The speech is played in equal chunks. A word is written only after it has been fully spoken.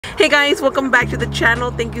Hey guys, welcome back to the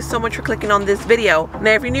channel. Thank you so much for clicking on this video.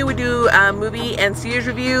 Now if you're new, we do movie and series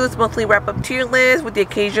reviews, monthly wrap up tier list with the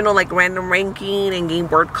occasional like random ranking and game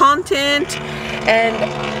board content. And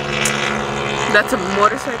that's a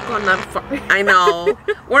motorcycle, not a fire. I know.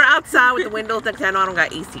 We're outside with the windows next. I know I don't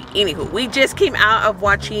got AC. Anywho, we just came out of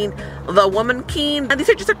watching The Woman King. And these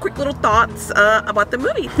are just a quick little thoughts about the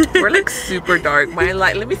movie. We're like super dark. My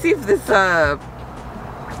light. Let me see if this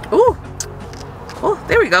ooh. Oh,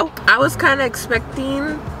 there we go. I was kind of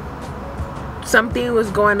expecting something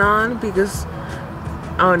was going on because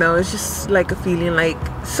I don't know, it's just like a feeling like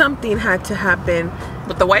something had to happen.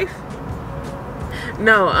 With the wife?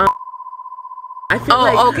 No, I feel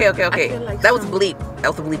like... Oh, okay. Like that was a bleep.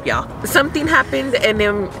 That was a bleep, y'all. Something happened and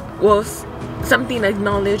then, well, something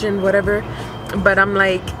acknowledged and whatever, but I'm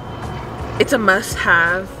like, it's a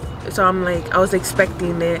must-have. So I'm like, I was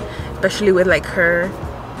expecting it, especially with like her.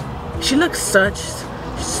 She looks such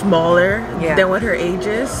smaller than what her age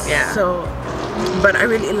is. Yeah. So, but I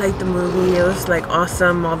really liked the movie. It was like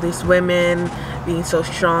awesome. All these women being so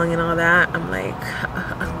strong and all that. I'm like,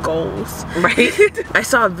 goals. Right. I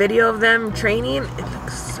saw a video of them training. It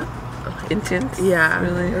looks so intense. Yeah.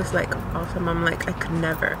 Really. It was like awesome. I'm like, I could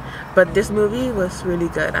never. But this movie was really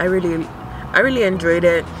good. I really enjoyed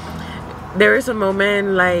it. There is a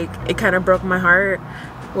moment like it kind of broke my heart.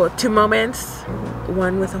 Well, two moments.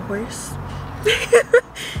 One with a horse.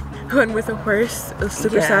 One with a horse. It was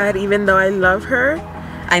super sad, even though I love her.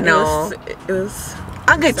 I know. It was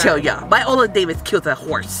I'm gonna tell ya, Viola Davis killed a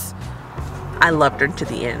horse. I loved her to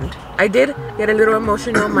the end. I did get a little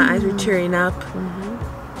emotional. My eyes were tearing up.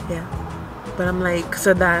 Yeah. But I'm like,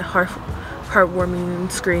 so that heartwarming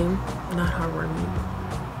scream. Not heartwarming.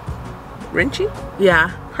 Wrenching? Yeah.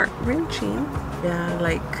 Heart-wrenching. Yeah,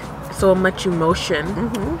 like so much emotion.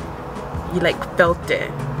 You like felt it.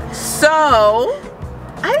 So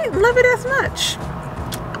I didn't love it as much.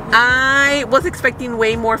 I was expecting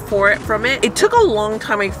way more from it. It took a long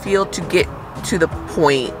time, I feel, to get to the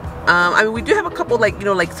point. I mean, we do have a couple like, you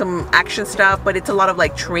know, like some action stuff, but it's a lot of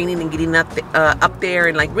like training and getting up there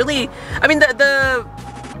and like really, I mean, the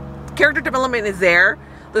character development is there.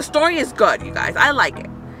 The story is good, you guys. I like it.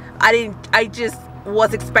 I just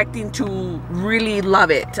was expecting to really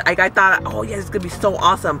love it. Like I thought, oh yeah, it's gonna be so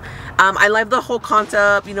awesome. I love the whole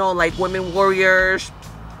concept, you know, like women warriors.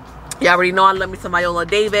 You already know I love me some Viola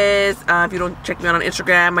Davis. If you don't check me out on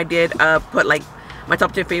Instagram, I did put like my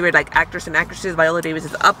top 10 favorite like actors and actresses. Viola Davis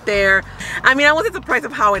is up there. I mean, I wasn't surprised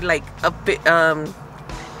of how it like at the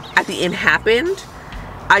end happened.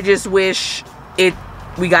 I just wish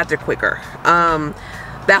we got there quicker.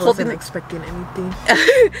 That whole thing, expecting anything.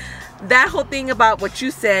 That whole thing about what you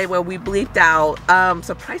said, well, we bleeped out.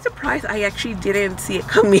 Surprise, I actually didn't see it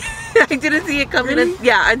coming. I didn't see it coming. Really?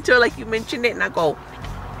 Yeah, until like you mentioned it, and I go,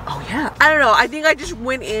 oh yeah. I don't know. I think I just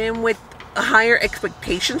went in with higher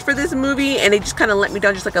expectations for this movie, and it just kind of let me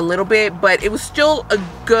down just like a little bit. But it was still a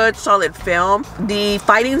good, solid film. The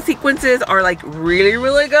fighting sequences are like really,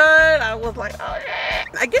 really good. I was like, oh yeah.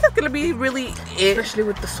 I guess it's gonna be really it. Especially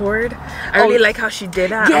with the sword. I really like how she did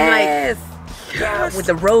that. Yes. I'm like, yeah, with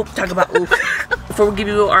the rope. Talk about oof. Before we give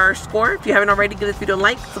you our score, if you haven't already, give this video a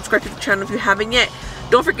like, subscribe to the channel if you haven't yet.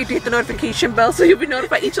 Don't forget to hit the notification bell so you'll be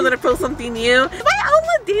notified each time that I post something new.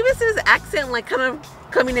 Viola Davis's accent like kind of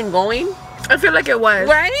coming and going. I feel like it was.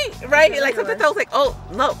 Right? Like sometimes I was like, oh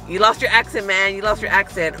no, you lost your accent, man. You lost your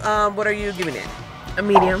accent. What are you giving it? A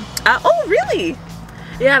medium. Oh really?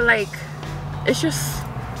 Yeah, like it's just.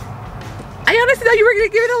 I honestly thought you were gonna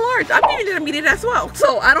give it a large. I'm giving it a medium as well,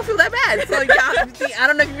 so I don't feel that bad. So yeah, I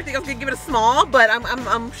don't know if you think I was gonna give it a small, but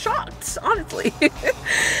I'm shocked, honestly.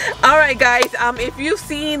 All right, guys. If you've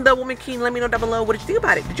seen The Woman King, let me know down below. What did you think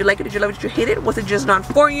about it? Did you like it? Did you love it? Did you hate it? Was it just not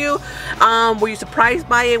for you? Were you surprised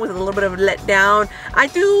by it? Was it a little bit of a letdown? I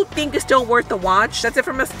do think it's still worth the watch. That's it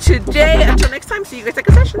from us today. Until next time, see you guys at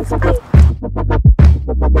sessions.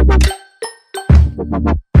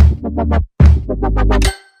 Bye.